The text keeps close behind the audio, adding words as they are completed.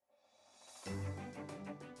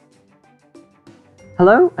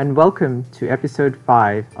Hello and welcome to episode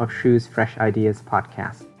 5 of Shu's Fresh Ideas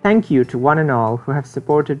podcast. Thank you to one and all who have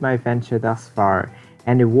supported my venture thus far,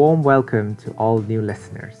 and a warm welcome to all new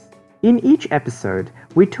listeners. In each episode,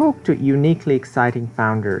 we talk to uniquely exciting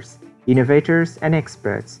founders, innovators, and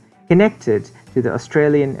experts connected to the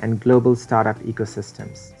Australian and global startup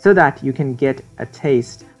ecosystems, so that you can get a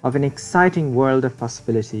taste of an exciting world of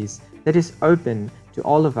possibilities that is open to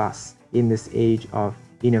all of us in this age of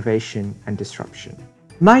innovation and disruption.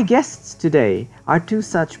 My guests today are two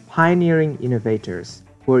such pioneering innovators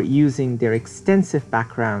who are using their extensive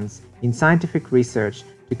backgrounds in scientific research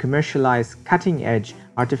to commercialize cutting-edge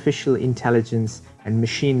artificial intelligence and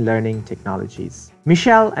machine learning technologies.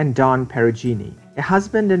 Michelle and Don Perugini, a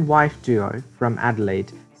husband and wife duo from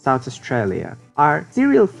Adelaide, South Australia, are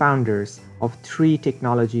serial founders of 3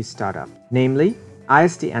 technology startups, namely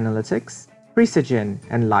ISD Analytics, Precigen,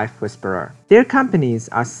 and Life Whisperer. Their companies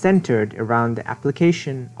are centered around the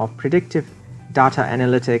application of predictive data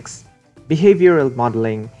analytics, behavioral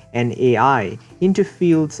modeling, and AI into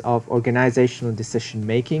fields of organizational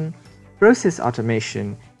decision-making, process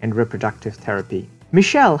automation, and reproductive therapy.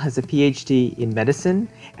 Michelle has a PhD in medicine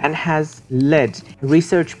and has led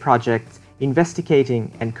research projects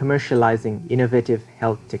investigating and commercializing innovative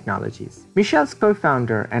health technologies. Michelle's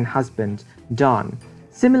co-founder and husband, Don,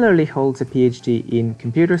 similarly holds a PhD in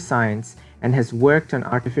computer science and has worked on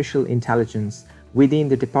artificial intelligence within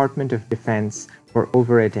the Department of Defense for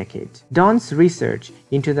over a decade. Don's research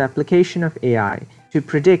into the application of AI to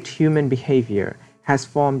predict human behavior has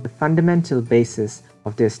formed the fundamental basis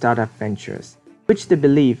of their startup ventures, which they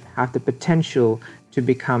believe have the potential to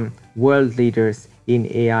become world leaders in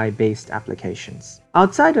AI-based applications.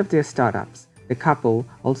 Outside of their startups, the couple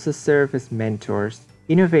also serve as mentors,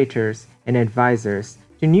 innovators, and advisors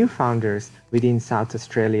to new founders within South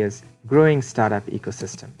Australia's growing startup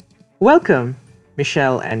ecosystem. Welcome,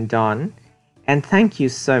 Michelle and Don, and thank you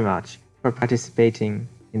so much for participating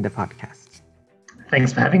in the podcast.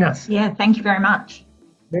 Thanks for having us. Yeah, thank you very much.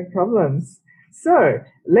 No problems. So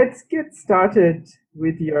let's get started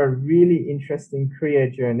with your really interesting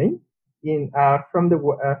career journey from the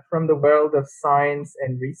world of science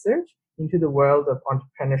and research into the world of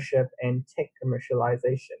entrepreneurship and tech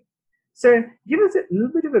commercialization. So give us a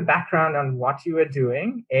little bit of a background on what you were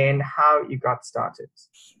doing and how you got started.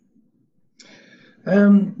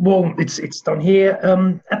 Well, it's done here.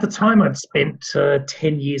 At the time, I'd spent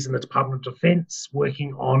 10 years in the Department of Defense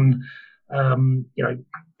working on,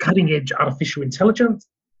 cutting-edge artificial intelligence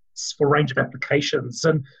for a range of applications.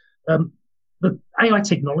 And the AI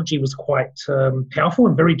technology was quite powerful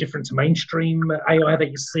and very different to mainstream AI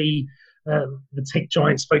that you see the tech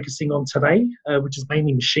giants focusing on today, which is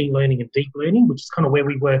mainly machine learning and deep learning, which is kind of where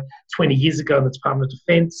we were 20 years ago in the Department of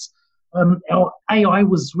Defense. Our AI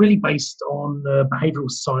was really based on behavioral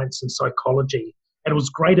science and psychology, and it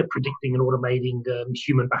was great at predicting and automating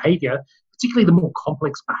human behavior, particularly the more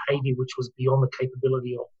complex behavior, which was beyond the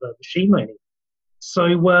capability of machine learning.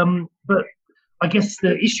 So, but I guess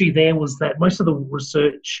the issue there was that most of the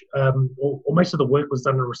research or most of the work was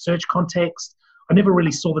done in a research context. I never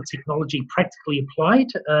really saw the technology practically applied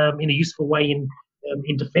in a useful way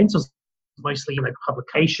in defence. It was mostly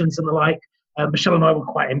publications and the like. Michelle and I were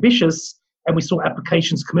quite ambitious, and we saw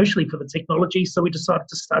applications commercially for the technology, so we decided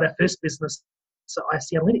to start our first business, so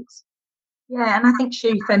ISD Analytics. Yeah, and I think,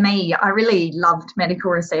 Shu, for me, I really loved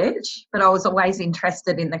medical research, but I was always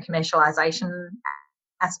interested in the commercialisation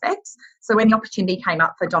aspects. So when the opportunity came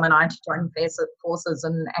up for Don and I to join forces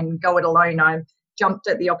and go it alone, I jumped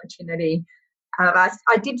at the opportunity.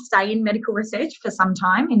 I did stay in medical research for some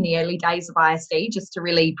time in the early days of ISD, just to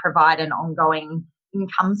really provide an ongoing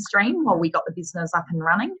income stream while we got the business up and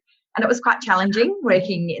running. And it was quite challenging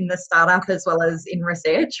working in the startup as well as in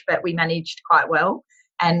research, but we managed quite well.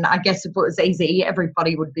 And I guess if it was easy,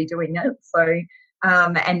 everybody would be doing it. So,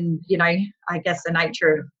 I guess the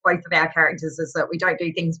nature of both of our characters is that we don't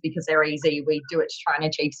do things because they're easy. We do it to try and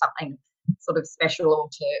achieve something sort of special or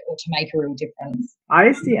to make a real difference.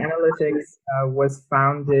 ISD Analytics was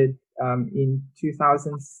founded in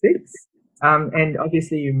 2006, and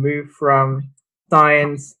obviously you moved from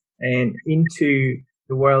science and into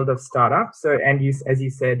the world of startups. So, and as you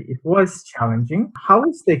said, it was challenging. How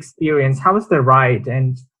was the experience? How was the ride?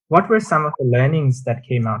 And what were some of the learnings that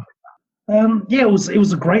came out of that? It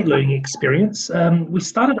was a great learning experience. We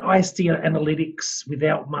started ISD Analytics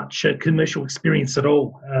without much commercial experience at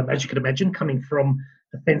all, as you can imagine, coming from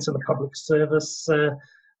defence and the public service.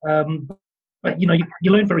 But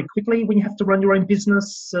you learn very quickly when you have to run your own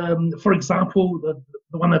business. For example,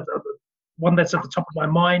 the one that's at the top of my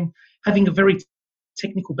mind, having a very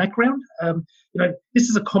technical background. This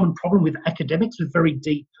is a common problem with academics with very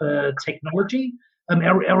deep technology.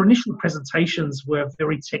 Our initial presentations were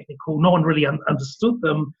very technical. No one really understood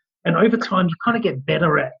them. And over time, you kind of get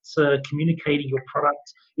better at communicating your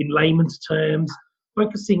product in layman's terms,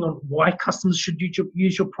 focusing on why customers should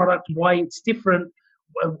use your product, why it's different,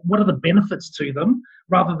 what are the benefits to them,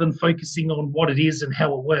 rather than focusing on what it is and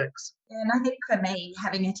how it works. And I think for me,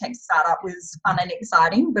 having a tech startup was fun and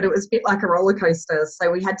exciting, but it was a bit like a roller coaster.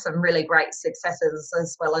 So we had some really great successes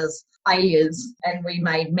as well as failures, and we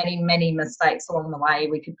made many, many mistakes along the way.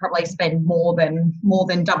 We could probably spend more than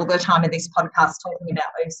double the time of this podcast talking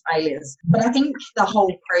about those failures. But I think the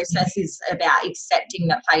whole process is about accepting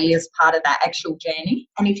that failure is part of that actual journey.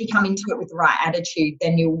 And if you come into it with the right attitude,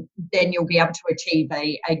 then you'll be able to achieve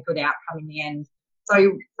a good outcome in the end.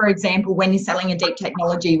 So, for example, when you're selling a deep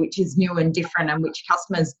technology which is new and different and which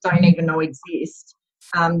customers don't even know exist,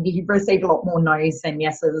 you receive a lot more no's than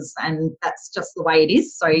yeses, and that's just the way it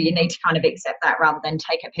is. So you need to kind of accept that rather than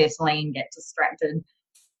take it personally and get distracted.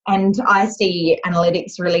 And ISD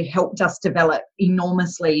Analytics really helped us develop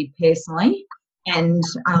enormously personally and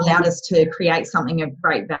allowed us to create something of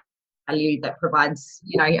great value that provides,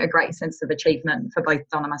 a great sense of achievement for both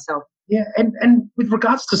Don and myself. Yeah, and with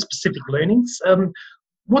regards to specific learnings,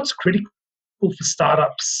 what's critical for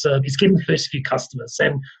startups is getting the first few customers,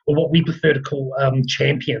 or what we prefer to call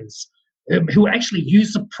champions, who actually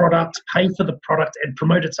use the product, pay for the product, and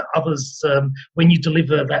promote it to others when you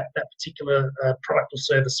deliver that particular product or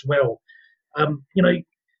service well.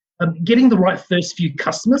 Getting the right first few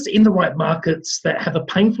customers in the right markets that have a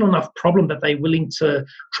painful enough problem that they're willing to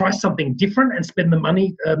try something different and spend the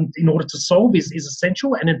money in order to solve is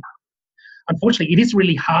essential. And unfortunately, it is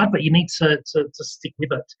really hard, but you need to stick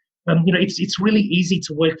with it. It's really easy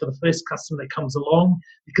to work for the first customer that comes along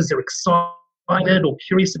because they're excited or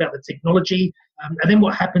curious about the technology. And then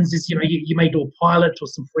what happens is, you may do a pilot or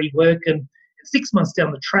some free work, and 6 months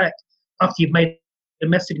down the track, after you've made a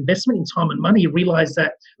massive investment in time and money, you realize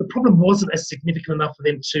that the problem wasn't as significant enough for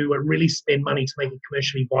them to really spend money to make it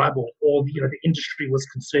commercially viable, or the industry was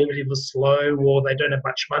conservative or slow, or they don't have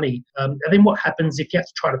much money. And then what happens if you have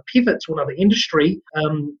to try to pivot to another industry?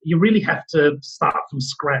 You really have to start from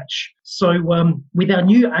scratch. So with our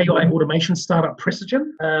new AI automation startup, Precigen,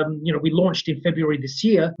 we launched in February this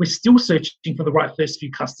year. We're still searching for the right first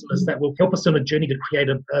few customers that will help us on a journey to create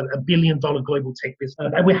a $1 billion global tech business.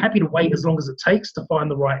 And we're happy to wait as long as it takes to find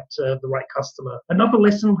the right customer. Another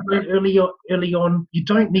lesson early on, you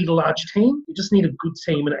don't need a large team. You just need a good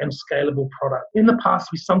team and a scalable product. In the past,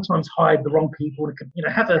 we sometimes hired the wrong people to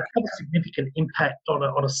have a significant impact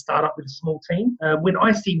on a startup with a small team. When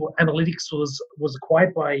ISD Analytics was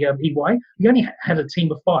acquired by EY, we only had a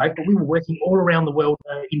team of 5, but we were working all around the world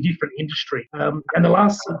in different industry. And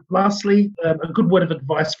lastly, a good word of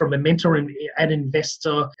advice from a mentor and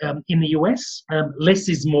investor in the US: less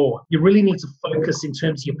is more. You really need to focus in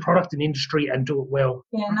terms of your product and industry and do it well.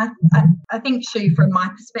 Yeah, and I think, Shu, from my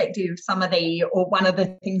perspective, one of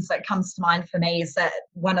the things that comes to mind for me is that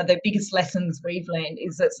one of the biggest lessons we've learned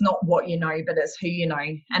is it's not what you know, but it's who you know.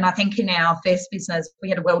 And I think in our first business, we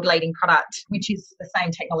had a world-leading product, which is the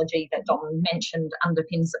same technology that Don mentioned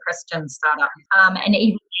underpins the Precigen startup. And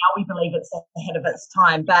even now we believe it's ahead of its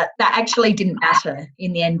time, but that actually didn't matter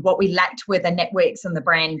in the end. What we lacked were the networks and the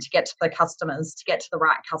brand to get to the customers, to get to the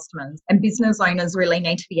right customers. And business owners really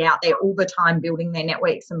need to be out there all the time building their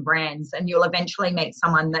networks and brands, and you'll eventually meet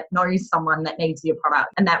someone that knows someone that needs your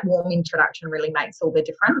product, and that warm introduction really makes all the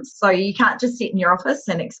difference. So you can't just sit in your office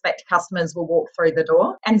and expect customers will walk through the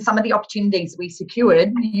door. And some of the opportunities we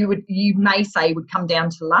secured, you may say would come down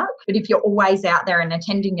to luck, but if you're always out there and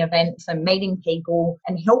attending events and meeting people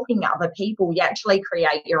and helping other people, you actually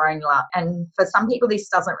create your own luck. And for some people, this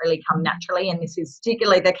doesn't really come naturally, and this is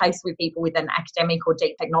particularly the case with people with an academic or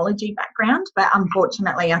deep technology background. But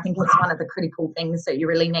unfortunately, I think it's one of the critical things that you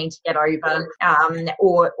really need to get over,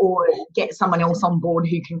 or get someone else on board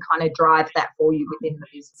who can kind of drive that for you within the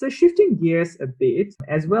business. So shifting gears a bit,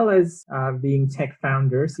 as well as being tech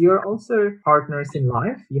founders, you're also partners in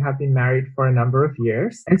life. You have been married for a number of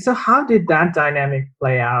years. And so how did that dynamic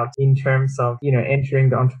play out in terms of, entering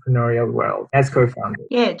the entrepreneurial world as co-founders?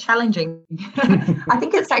 Yeah, challenging. I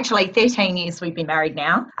think it's actually 13 years we've been married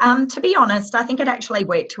now. To be honest, I think it actually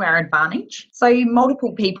worked to our advantage. So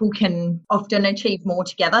multiple people can often achieve more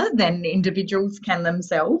together than individuals can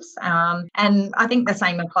themselves. And I think the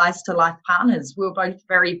same applies to life partners. We were both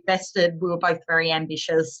very vested. We were both very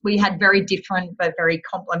ambitious. We had very different but very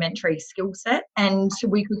complementary skill set, and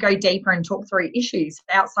we could go deeper and talk through issues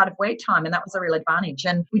outside outside of work time, and that was a real advantage.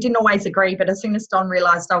 And we didn't always agree, but as soon as Don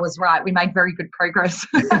realised I was right, we made very good progress.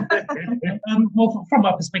 Well, from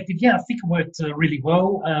our perspective, yeah, I think it worked really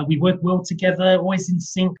well. We work well together, always in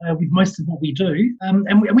sync with most of what we do.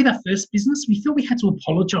 And with our first business, we feel we had to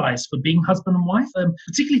apologise for being husband and wife,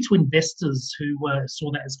 particularly to investors who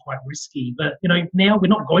saw that as quite risky. But, now we're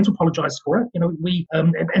not going to apologise for it.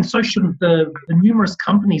 And so shouldn't the numerous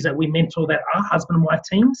companies that we mentor that are husband and wife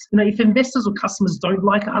teams. If investors or customers don't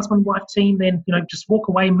like a husband and wife team, then, just walk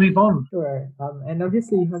away and move on. Sure. And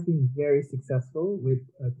obviously you have been very successful with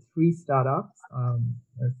 3 startups,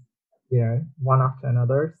 one after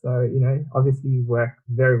another. So, obviously you work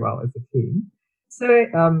very well as a team. So,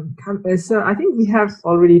 so I think we have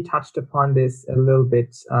already touched upon this a little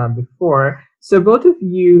bit before. So both of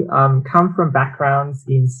you come from backgrounds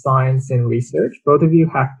in science and research. Both of you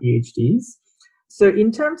have PhDs. So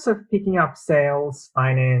in terms of picking up sales,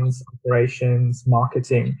 finance, operations,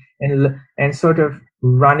 marketing, and sort of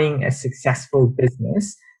running a successful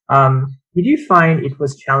business, did you find it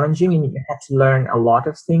was challenging and you had to learn a lot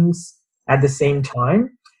of things at the same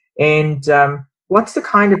time? And what's the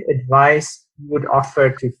kind of advice you would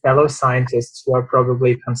offer to fellow scientists who are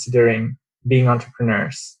probably considering being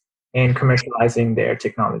entrepreneurs and commercializing their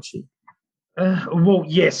technology? Well,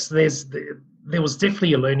 yes, there was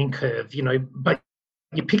definitely a learning curve, but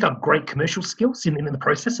you pick up great commercial skills in the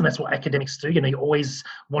process, and that's what academics do. You're always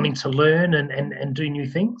wanting to learn and do new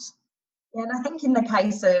things. Yeah, and I think in the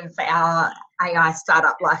case of our AI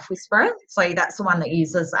startup Life Whisperer, so that's the one that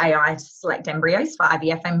uses AI to select embryos for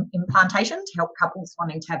IVF implantation to help couples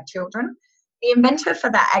wanting to have children. The inventor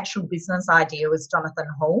for that actual business idea was Jonathan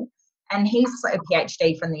Hall, and he's a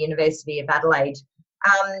PhD from the University of Adelaide.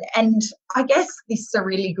 And I guess this is a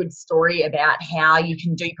really good story about how you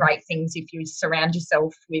can do great things if you surround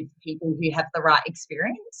yourself with people who have the right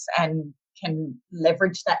experience and can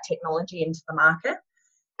leverage that technology into the market.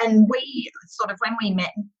 And we sort of, when we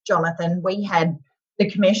met Jonathan, we had the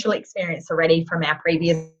commercial experience already from our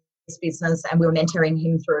previous business, and we were mentoring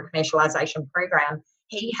him through a commercialization program.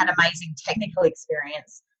 He had amazing technical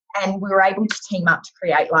experience, and we were able to team up to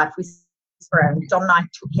create Life Whisperer. Don and I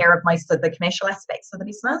took care of most of the commercial aspects of the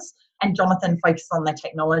business, and Jonathan focused on the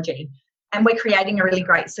technology. And we're creating a really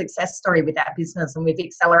great success story with that business, and we've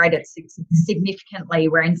accelerated significantly.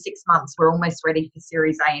 Where in 6 months, we're almost ready for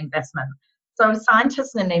Series A investment. So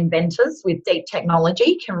scientists and inventors with deep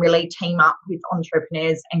technology can really team up with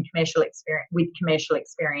entrepreneurs and commercial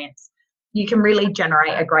experience. You can really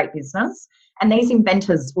generate a great business. And these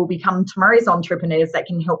inventors will become tomorrow's entrepreneurs that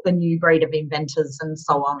can help the new breed of inventors and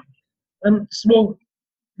so on. Well,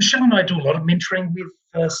 Michelle and I do a lot of mentoring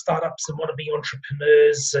with startups and wannabe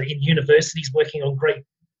entrepreneurs in universities working on great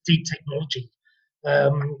deep technology.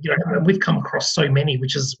 We've come across so many,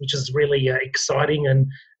 which is really exciting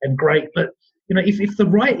and great. But if the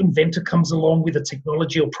right inventor comes along with a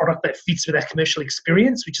technology or product that fits with our commercial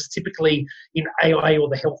experience, which is typically in AI or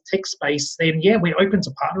the health tech space, then yeah, we're open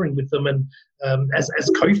to partnering with them and as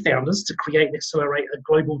co-founders to create and accelerate a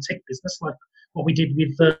global tech business like what we did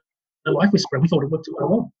with the Life Whisperer. We thought it worked quite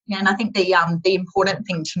well. Yeah, and I think the important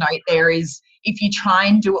thing to note there is if you try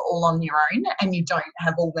and do it all on your own and you don't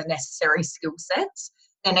have all the necessary skill sets,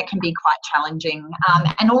 then it can be quite challenging.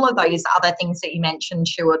 And all of those other things that you mentioned,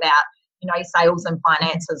 Shu, about sales and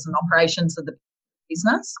finances and operations of the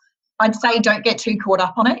business, I'd say don't get too caught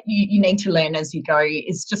up on it. You need to learn as you go.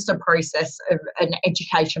 It's just a process, of an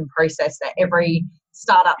education process that every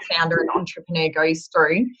startup founder and entrepreneur goes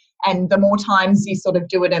through. And the more times you sort of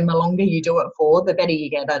do it and the longer you do it for, the better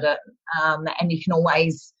you get at it. And you can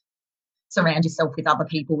always surround yourself with other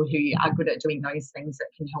people who are good at doing those things that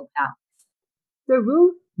can help out. So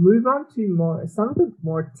we'll move on to some of the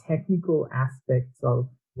more technical aspects of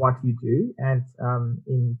what you do, and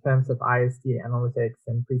in terms of ISD analytics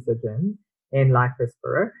and Precision and Life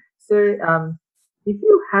Whisperer. So if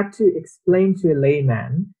you had to explain to a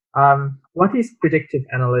layman what is predictive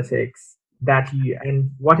analytics and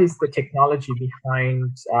what is the technology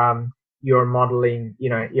behind your modeling,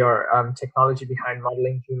 your technology behind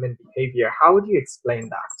modeling human behavior, how would you explain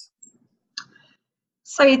that?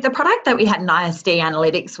 So the product that we had in ISD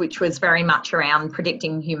Analytics, which was very much around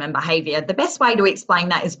predicting human behaviour, the best way to explain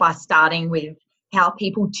that is by starting with how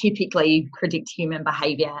people typically predict human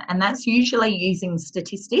behaviour. And that's usually using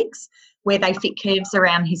statistics where they fit curves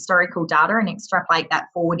around historical data and extrapolate that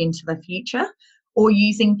forward into the future, or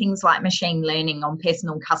using things like machine learning on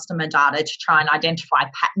personal customer data to try and identify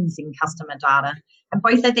patterns in customer data. And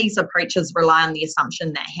both of these approaches rely on the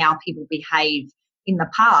assumption that how people behave in the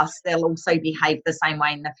past, they'll also behave the same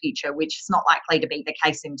way in the future, which is not likely to be the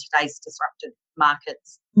case in today's disrupted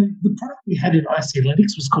markets? The product we had in IC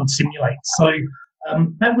Analytics was called Simulate. So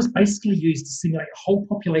that was basically used to simulate a whole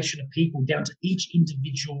population of people down to each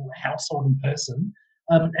individual household and person.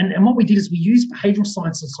 And what we did is we used behavioural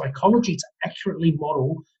science and psychology to accurately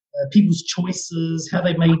model people's choices, how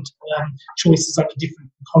they made choices under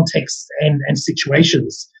different contexts and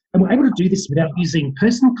situations. And we're able to do this without using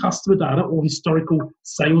personal customer data or historical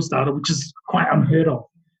sales data, which is quite unheard of.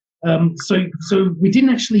 So we didn't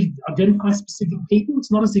actually identify specific people.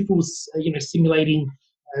 It's not as if it was simulating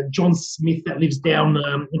John Smith that lives down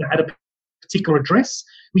at a particular address.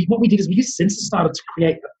 What we did is we used census data to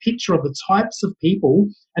create a picture of the types of people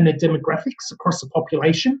and their demographics across the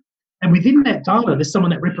population. And within that data, there's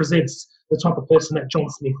someone that represents the type of person that John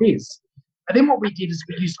Smith is. And then what we did is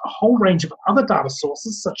we used a whole range of other data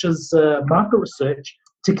sources, such as market research,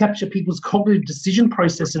 to capture people's cognitive decision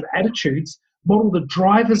process and attitudes, model the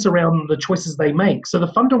drivers around the choices they make. So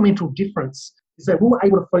the fundamental difference is that we were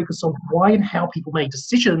able to focus on why and how people made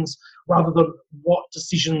decisions rather than what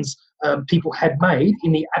decisions people had made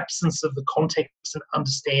in the absence of the context and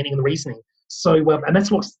understanding and the reasoning. So, and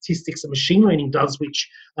that's what statistics and machine learning does, which,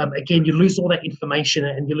 again, you lose all that information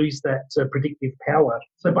and you lose that predictive power.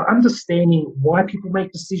 So by understanding why people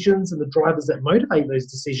make decisions and the drivers that motivate those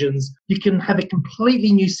decisions, you can have a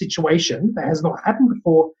completely new situation that has not happened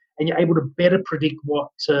before, and you're able to better predict what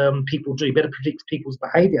people do, better predict people's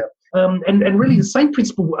behaviour. And really the same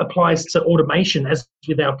principle applies to automation as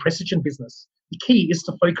with our Precigen business. The key is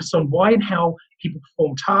to focus on why and how people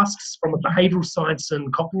perform tasks from a behavioural science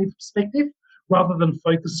and cognitive perspective, rather than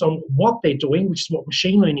focus on what they're doing, which is what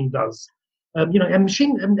machine learning does. And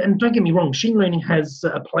don't get me wrong, machine learning has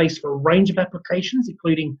a place for a range of applications,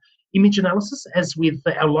 including image analysis, as with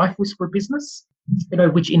our Life Whisperer business,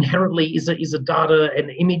 which inherently is a data and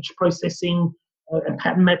image processing and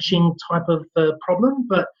pattern matching type of problem.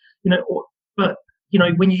 But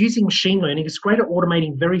when you're using machine learning, it's great at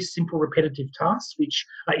automating very simple repetitive tasks, which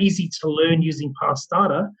are easy to learn using past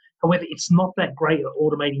data. However, it's not that great at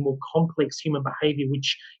automating more complex human behaviour,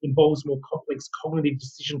 which involves more complex cognitive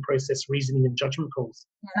decision process, reasoning and judgment calls.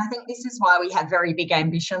 And I think this is why we have very big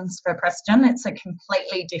ambitions for Precigen. It's a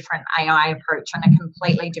completely different AI approach and a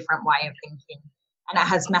completely different way of thinking. And it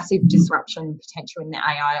has massive disruption potential in the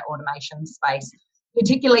AI automation space,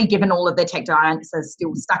 particularly given all of the tech giants are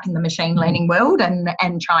still stuck in the machine learning world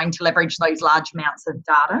and trying to leverage those large amounts of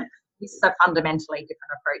data. This is a fundamentally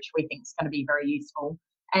different approach we think is going to be very useful.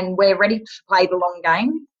 And we're ready to play the long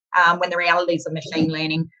game when the realities of machine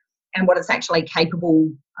learning and what it's actually capable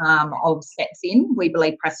of steps in. We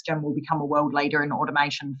believe Precigen will become a world leader in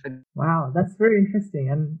automation. Wow, that's very interesting.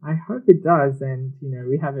 And I hope it does. And,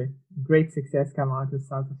 we have a great success come out of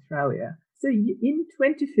South Australia. So in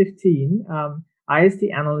 2015, IST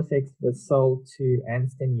Analytics was sold to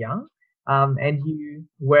Ernst & Young, and you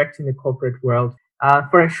worked in the corporate world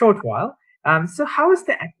for a short while. So how was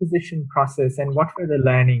the acquisition process and what were the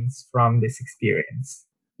learnings from this experience?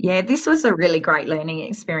 Yeah, this was a really great learning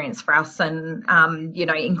experience for us, and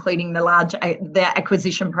including the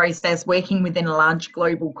acquisition process, working within a large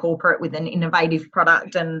global corporate with an innovative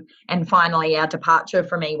product, and finally our departure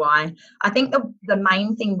from EY. I think the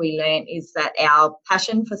main thing we learned is that our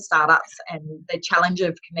passion for startups and the challenge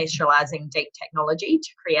of commercializing deep technology to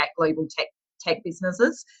create global tech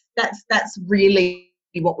businesses, that's really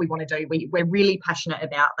what we want to do. We're really passionate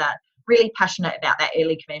about that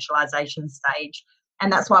early commercialization stage.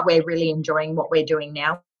 And that's why we're really enjoying what we're doing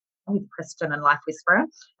now with Precigen and Life Whisperer,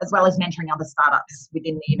 as well as mentoring other startups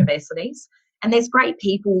within the universities. And there's great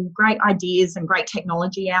people, great ideas and great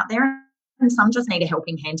technology out there, and some just need a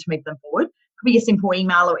helping hand to move them forward. It could be a simple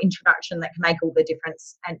email or introduction that can make all the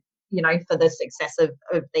difference and, for the success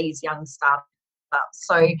of these young startups.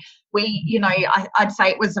 So I'd say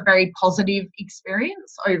it was a very positive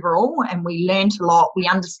experience overall, and we learned a lot. We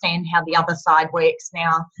understand how the other side works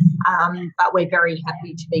now, but we're very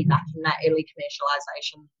happy to be back in that early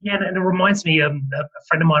commercialization. Yeah, and it reminds me, a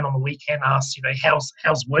friend of mine on the weekend asked,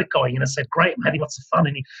 how's work going? And I said, great, I'm having lots of fun.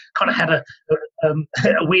 And he kind of had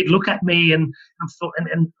a weird look at me, and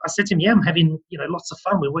I said to him, yeah, I'm having lots of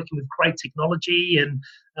fun. We're working with great technology, and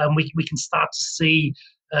we can start to see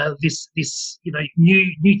this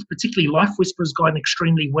new particularly Life Whisperer's going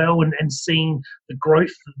extremely well, and seeing the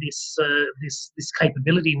growth of this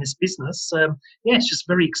capability in this business. It's just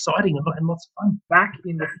very exciting and lots of fun. Back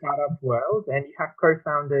in the startup world, and you have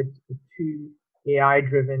co-founded two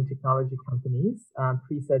AI-driven technology companies,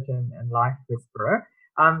 Precigen and Life Whisperer.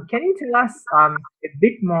 Can you tell us a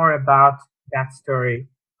bit more about that story,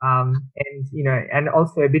 and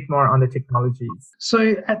also a bit more on the technologies?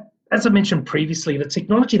 So As I mentioned previously, the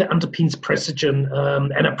technology that underpins Precigen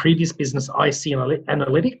and our previous business, IC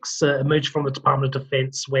Analytics, emerged from the Department of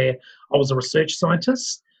Defence, where I was a research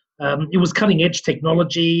scientist. It was cutting-edge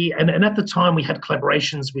technology, and at the time we had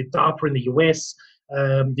collaborations with DARPA in the US,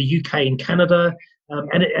 the UK and Canada,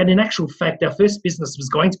 and in actual fact, our first business was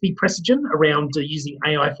going to be Precigen around using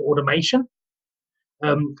AI for automation.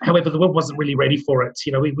 However, the world wasn't really ready for it.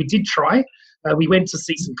 We did try. We went to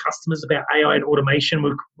see some customers about AI and automation.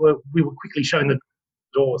 We were quickly shown the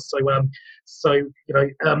door.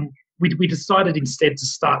 We decided instead to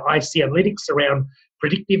start IC Analytics around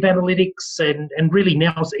predictive analytics, and really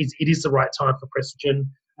now it is the right time for Precigen.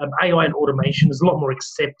 AI and automation is a lot more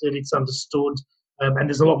accepted. It's understood, and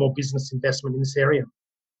there's a lot more business investment in this area.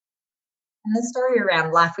 And the story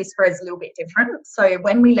around Life Whisperer is a little bit different. So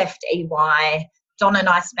when we left EY, Don and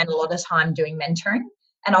I spent a lot of time doing mentoring,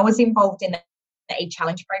 and I was involved in the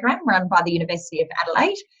eChallenge program run by the University of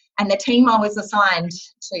Adelaide, and the team I was assigned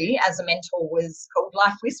to as a mentor was called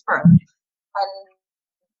Life Whisperer.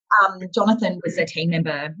 And Jonathan was a team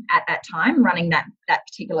member at that time running that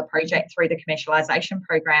particular project through the commercialisation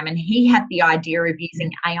program, and he had the idea of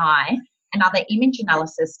using AI and other image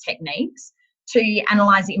analysis techniques to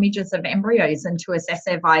analyse images of embryos and to assess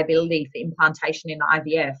their viability for implantation in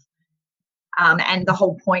IVF. And the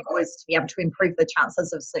whole point was to be able to improve the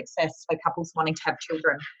chances of success for couples wanting to have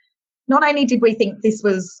children. Not only did we think this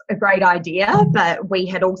was a great idea, but we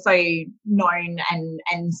had also known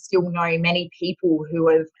and still know many people who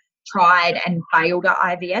have tried and failed at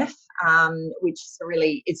IVF, which is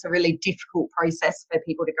a really difficult process for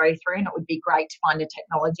people to go through, and it would be great to find a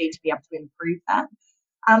technology to be able to improve that.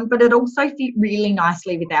 But it also fit really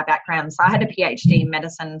nicely with our background. So I had a PhD in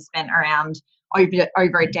medicine, spent around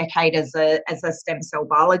over a decade as a stem cell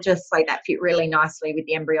biologist, so that fit really nicely with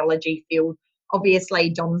the embryology field. Obviously,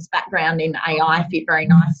 Don's background in AI fit very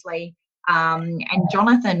nicely. And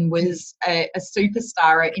Jonathan was a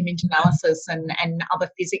superstar at image analysis and other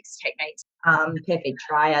physics techniques, perfect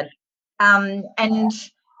triad. And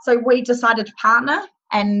so we decided to partner,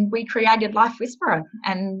 and we created Life Whisperer,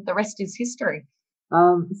 and the rest is history.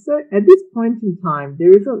 So at this point in time,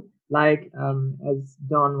 there is as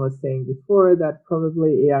Don was saying before, that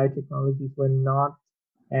probably AI technologies were not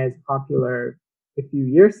as popular a few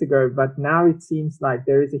years ago, but now it seems like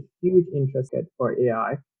there is a huge interest for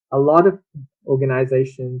AI. A lot of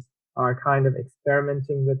organizations are kind of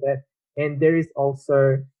experimenting with it, and there is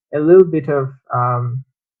also a little bit of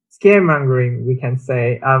scaremongering, we can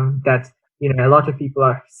say, that a lot of people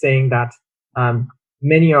are saying that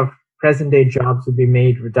many of present-day jobs will be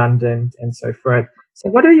made redundant and so forth. So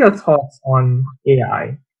what are your thoughts on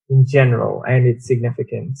AI in general and its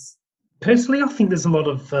significance? Personally, I think there's a lot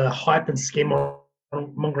of hype and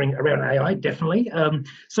scaremongering around AI, definitely.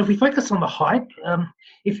 So if we focus on the hype,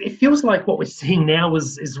 it feels like what we're seeing now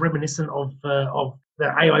is reminiscent of the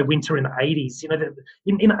AI winter in the 80s.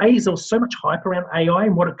 In the 80s, there was so much hype around AI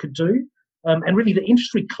and what it could do, and really the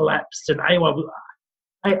industry collapsed, and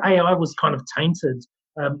AI was kind of tainted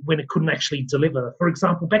when it couldn't actually deliver. For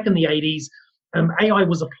example, back in the 80s, AI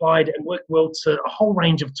was applied and worked well to a whole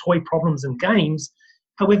range of toy problems and games.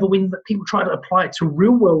 However, when people tried to apply it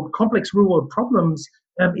to complex real-world problems,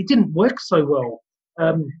 it didn't work so well.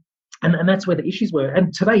 And that's where the issues were.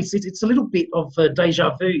 And today, it's a little bit of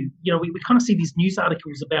deja vu. We kind of see these news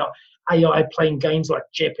articles about AI playing games like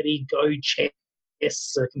Jeopardy, Go,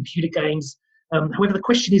 chess, computer games. However, the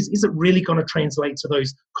question is it really going to translate to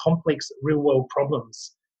those complex real-world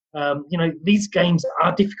problems? These games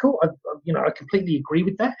are difficult. I completely agree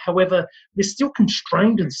with that. However, they're still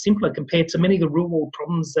constrained and simpler compared to many of the real-world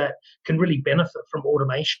problems that can really benefit from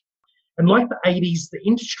automation. And like the 80s, the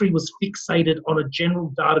industry was fixated on a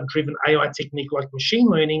general data-driven AI technique like machine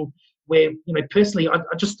learning, where, personally,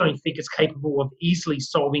 I just don't think it's capable of easily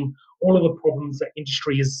solving all of the problems that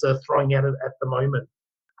industry is throwing at it at the moment.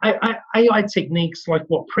 AI techniques like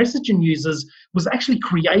what Precigen uses was actually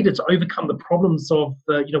created to overcome the problems of,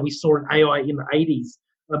 we saw in AI in the 80s.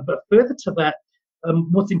 But further to that,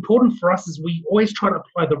 what's important for us is we always try to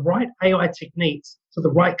apply the right AI techniques to the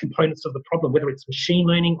right components of the problem, whether it's machine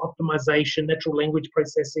learning, optimization, natural language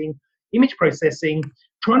processing, image processing,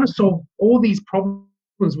 trying to solve all these problems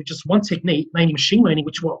with just one technique, namely machine learning,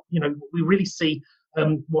 which we really see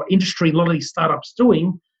what industry, a lot of these startups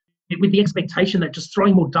doing, with the expectation that just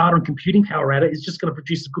throwing more data and computing power at it is just going to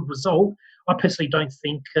produce a good result. I personally don't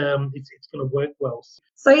think it's going to work well.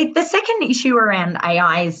 So the second issue around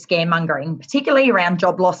AI is scaremongering, particularly around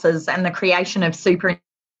job losses and the creation of super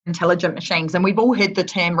intelligent machines. And we've all heard the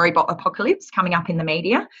term robot apocalypse coming up in the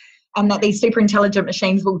media. and that these super intelligent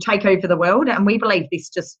machines will take over the world. And we believe this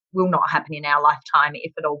just will not happen in our lifetime,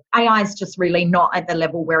 if at all. AI is just really not at the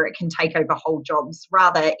level where it can take over whole jobs.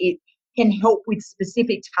 Rather, it can help with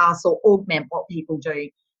specific tasks or augment what people do.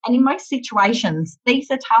 And in most situations, these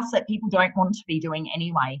are tasks that people don't want to be doing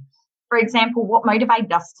anyway. For example, what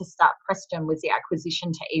motivated us to start Preston was the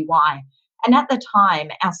acquisition to EY. And at the time,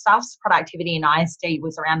 our staff's productivity in ISD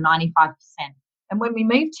was around 95%. And when we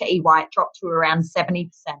moved to EY, it dropped to around 70%.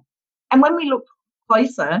 And when we looked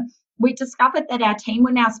closer, we discovered that our team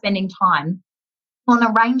were now spending time on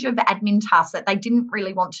a range of admin tasks that they didn't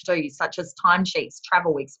really want to do, such as timesheets,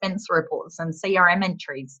 travel, expense reports, and CRM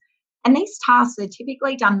entries. And these tasks are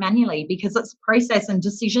typically done manually because it's a process and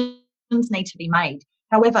decisions need to be made.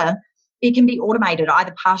 However, it can be automated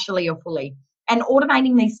either partially or fully. And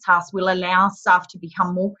automating these tasks will allow staff to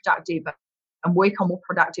become more productive and work on more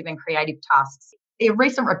productive and creative tasks. A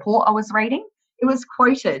recent report I was reading, it was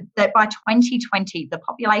quoted that by 2020, the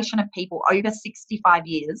population of people over 65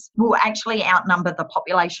 years will actually outnumber the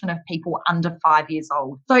population of people under 5 years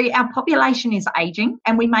old. So our population is ageing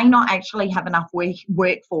and we may not actually have enough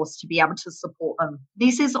workforce to be able to support them.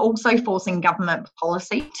 This is also forcing government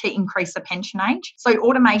policy to increase the pension age. So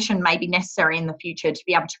automation may be necessary in the future to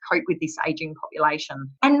be able to cope with this ageing population.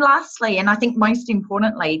 And lastly, and I think most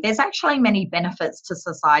importantly, there's actually many benefits to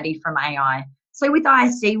society from AI. So with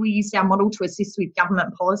ISD, we used our model to assist with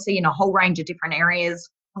government policy in a whole range of different areas: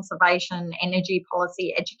 conservation, energy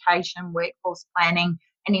policy, education, workforce planning,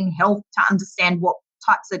 and in health to understand what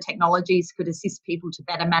types of technologies could assist people to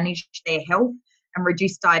better manage their health and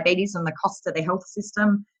reduce diabetes and the cost of the health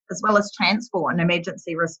system, as well as transport and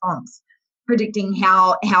emergency response, predicting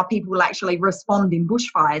how people will actually respond in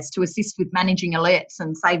bushfires to assist with managing alerts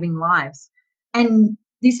and saving lives. And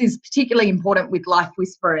this is particularly important with Life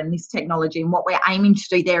Whisperer and this technology, and what we're aiming to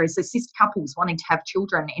do there is assist couples wanting to have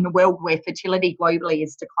children in a world where fertility globally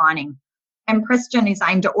is declining. And Preston is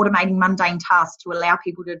aimed at automating mundane tasks to allow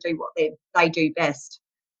people to do what they do best.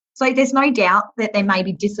 So there's no doubt that there may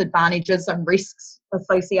be disadvantages and risks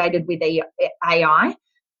associated with AI,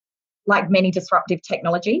 like many disruptive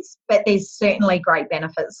technologies, but there's certainly great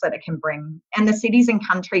benefits that it can bring. And the cities and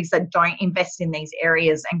countries that don't invest in these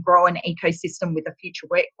areas and grow an ecosystem with a future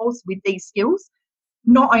workforce with these skills,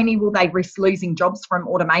 not only will they risk losing jobs from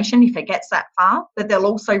automation if it gets that far, but they'll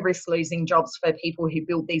also risk losing jobs for people who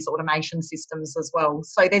build these automation systems as well.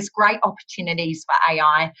 So there's great opportunities for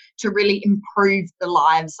AI to really improve the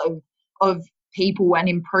lives of people and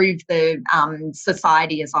improve the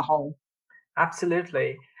society as a whole.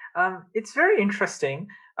 Absolutely. It's very interesting.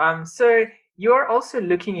 So you're also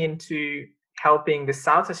looking into helping the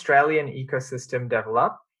South Australian ecosystem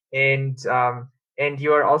develop, and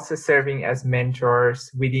you're also serving as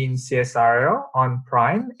mentors within CSIRO on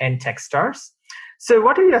Prime and Techstars. So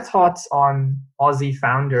what are your thoughts on Aussie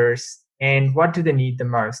founders and what do they need the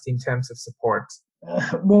most in terms of support?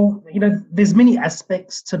 Well, there's many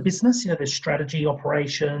aspects to business. There's strategy,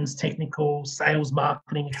 operations, technical, sales,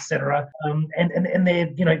 marketing, etc. And there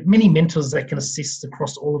are, many mentors that can assist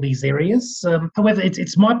across all of these areas. However,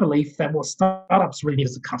 it's my belief that what startups really need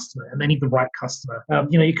is a customer, and they need the right customer.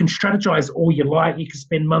 You can strategize all you like. You can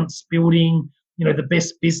spend months building the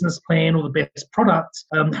best business plan or the best product.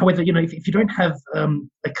 However, if you don't have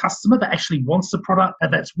a customer that actually wants the product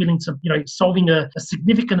and that's willing to, solving a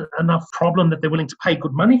significant enough problem that they're willing to pay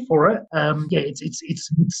good money for it,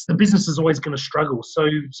 it's the business is always going to struggle. So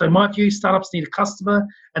in my view, startups need a customer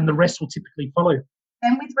and the rest will typically follow.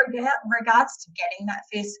 And with regards to getting that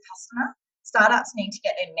first customer, startups need to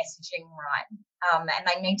get their messaging right. And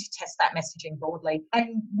they need to test that messaging broadly,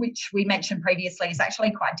 and which we mentioned previously is actually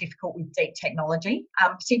quite difficult with deep technology,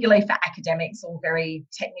 particularly for academics or very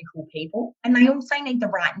technical people. And they also need the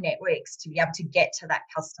right networks to be able to get to that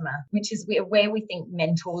customer, which is where we think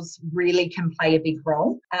mentors really can play a big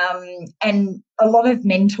role. And a lot of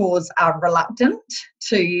mentors are reluctant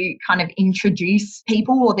to kind of introduce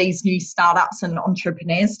people or these new startups and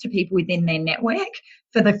entrepreneurs to people within their network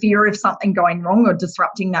for the fear of something going wrong or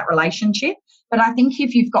disrupting that relationship. But I think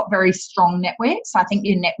if you've got very strong networks, I think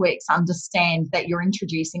your networks understand that you're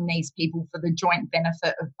introducing these people for the joint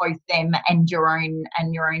benefit of both them and your own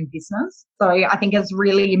business. So I think it's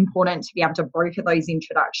really important to be able to broker those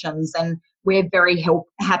introductions, and we're very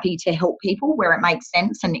happy to help people where it makes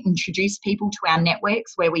sense and introduce people to our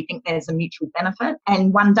networks where we think there's a mutual benefit.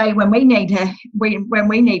 And one day when we need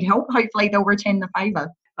help, hopefully they'll return the favour.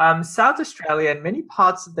 South Australia and many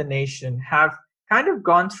parts of the nation have kind of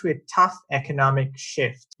gone through a tough economic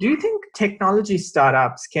shift. Do you think technology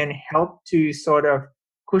startups can help to sort of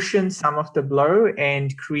cushion some of the blow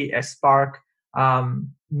and create a spark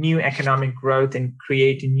new economic growth and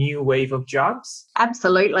create a new wave of jobs?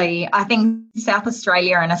 Absolutely. I think South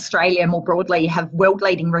Australia and Australia more broadly have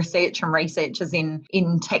world-leading research and researchers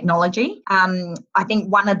in technology. I think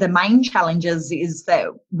one of the main challenges is that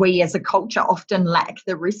we as a culture often lack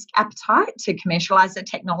the risk appetite to commercialise the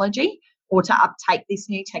technology or to uptake this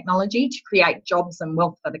new technology to create jobs and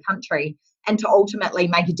wealth for the country and to ultimately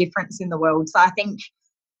make a difference in the world. So I think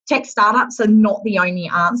tech startups are not the only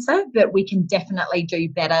answer, but we can definitely do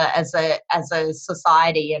better as a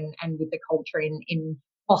society and with the culture in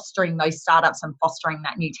fostering those startups and fostering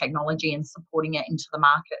that new technology and supporting it into the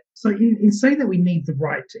market. So in saying that we need the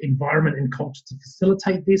right environment and culture to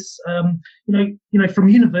facilitate this, from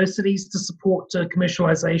universities to support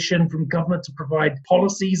commercialisation, from government to provide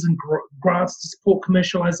policies and grants to support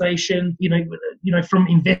commercialisation, from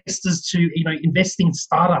investors to investing in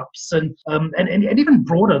startups and even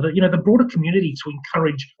broader, the broader community to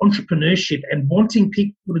encourage entrepreneurship and wanting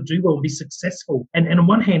people to do well and be successful. And on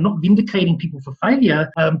one hand, not vindicating people for failure,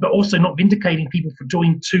 but also not vindicating people for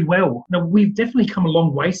doing too well. Now, we've definitely come a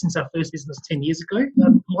long way since our first business 10 years ago.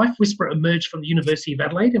 Life Whisperer emerged from the University of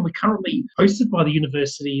Adelaide, and we're currently hosted by the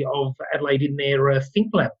University of Adelaide in their Think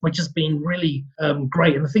Lab, which has been really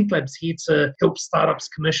great. And the Think Lab's here to help startups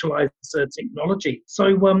commercialise technology.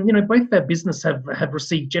 So, both our business have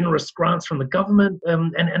received generous grants from the government,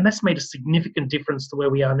 and that's made a significant difference to where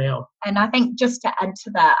we are now. And I think just to add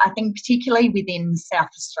to that, I think particularly within South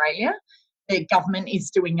Australia, the government is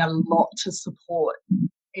doing a lot to support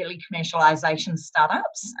early commercialisation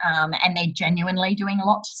startups, and they're genuinely doing a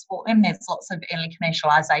lot to support them. There's lots of early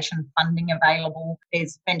commercialisation funding available.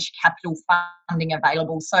 There's venture capital funding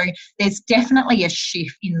available. So there's definitely a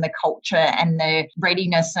shift in the culture and the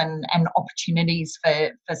readiness and opportunities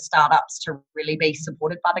for startups to really be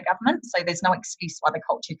supported by the government. So there's no excuse why the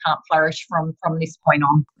culture can't flourish from this point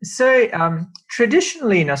on. So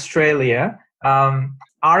traditionally in Australia,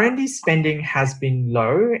 R&D spending has been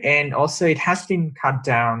low, and also it has been cut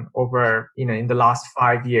down over, in the last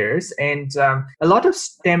 5 years. And a lot of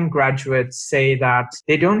STEM graduates say that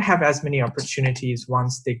they don't have as many opportunities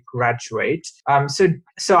once they graduate.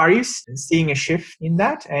 So are you seeing a shift in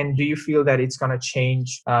that? And do you feel that it's going to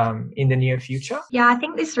change in the near future? Yeah, I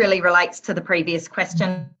think this really relates to the previous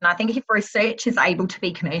question. I think if research is able to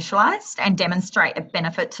be commercialised and demonstrate a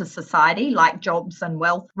benefit to society, like jobs and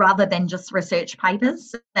wealth, rather than just research papers,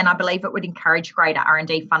 then I believe it would encourage greater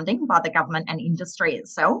R&D funding by the government and industry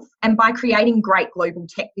itself. And by creating great global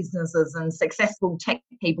tech businesses and successful tech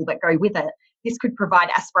people that go with it, this could provide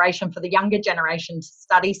aspiration for the younger generation to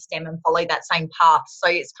study STEM and follow that same path. So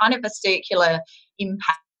it's kind of a circular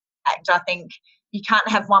impact. I think you can't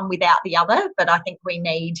have one without the other, but I think we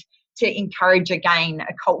need to encourage, again,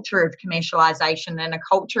 a culture of commercialisation and a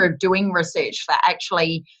culture of doing research that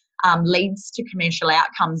actually leads to commercial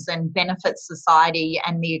outcomes and benefits society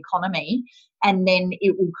and the economy. And then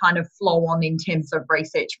it will kind of flow on in terms of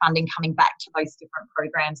research funding coming back to those different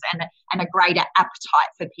programs and a greater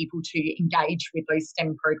appetite for people to engage with those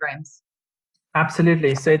STEM programs.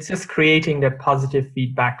 Absolutely. So it's just creating that positive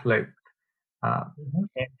feedback loop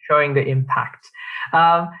and showing the impact.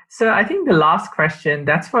 So I think the last question,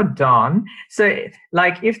 that's for Don. So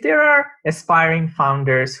if there are aspiring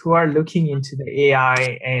founders who are looking into the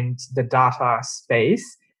AI and the data space,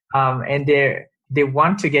 and they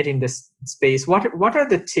want to get in this space, what are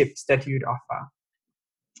the tips that you'd offer?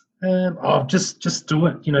 Just do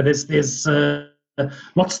it. There's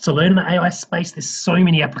lots to learn in the AI space. There's so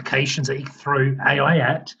many applications that you can throw AI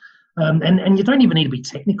at. And you don't even need to be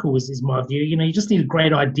technical, is my view. You just need a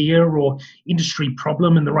great idea or industry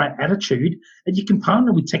problem and the right attitude, and you can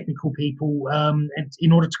partner with technical people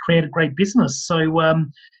in order to create a great business. So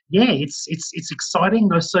it's exciting.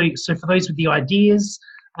 So for those with the ideas,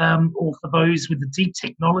 or for those with the deep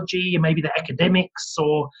technology and maybe the academics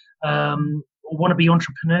or want to be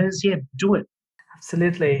entrepreneurs, do it.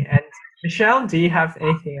 Absolutely. And Michelle, do you have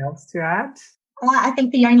anything else to add? I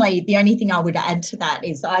think the only thing I would add to that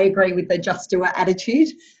is I agree with the just do it attitude.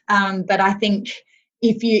 But I think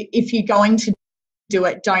if you're going to do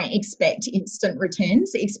it, don't expect instant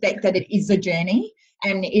returns. Expect that it is a journey,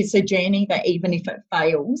 and it's a journey that even if it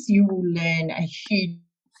fails, you will learn a huge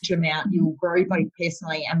amount. You will grow both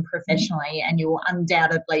personally and professionally, and you will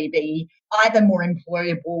undoubtedly be either more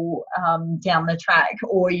employable down the track,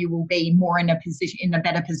 or you will be more in a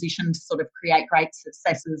better position to sort of create great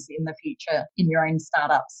successes in the future in your own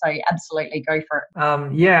startup. So absolutely go for it.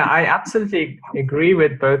 Yeah, I absolutely agree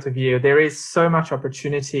with both of you. There is so much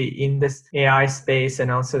opportunity in this AI space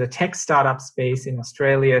and also the tech startup space in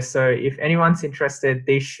Australia. So if anyone's interested,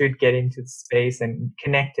 they should get into the space and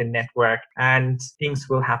connect and network, and things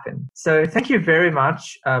will happen. So thank you very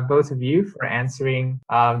much, both of you, for answering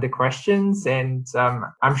the questions. And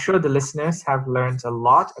I'm sure the listeners have learned a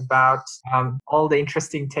lot about all the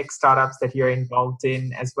interesting tech startups that you're involved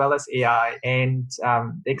in, as well as AI and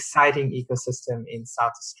the exciting ecosystem in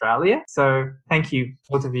South Australia. So thank you,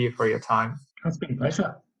 both of you, for your time. It's been a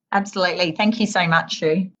pleasure. Absolutely. Thank you so much,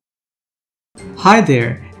 Shu. Hi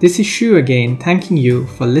there, this is Shu again, thanking you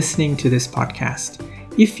for listening to this podcast.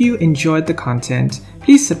 If you enjoyed the content,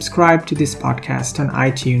 please subscribe to this podcast on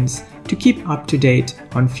iTunes to keep up to date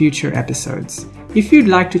on future episodes. If you'd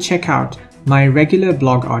like to check out my regular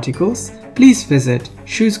blog articles, please visit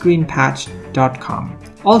shoesgreenpatch.com.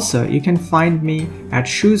 Also, you can find me at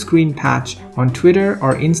shoesgreenpatch on Twitter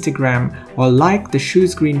or Instagram, or like the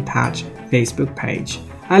Shoes Green Patch Facebook page.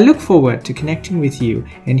 I look forward to connecting with you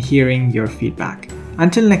and hearing your feedback.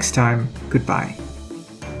 Until next time, goodbye.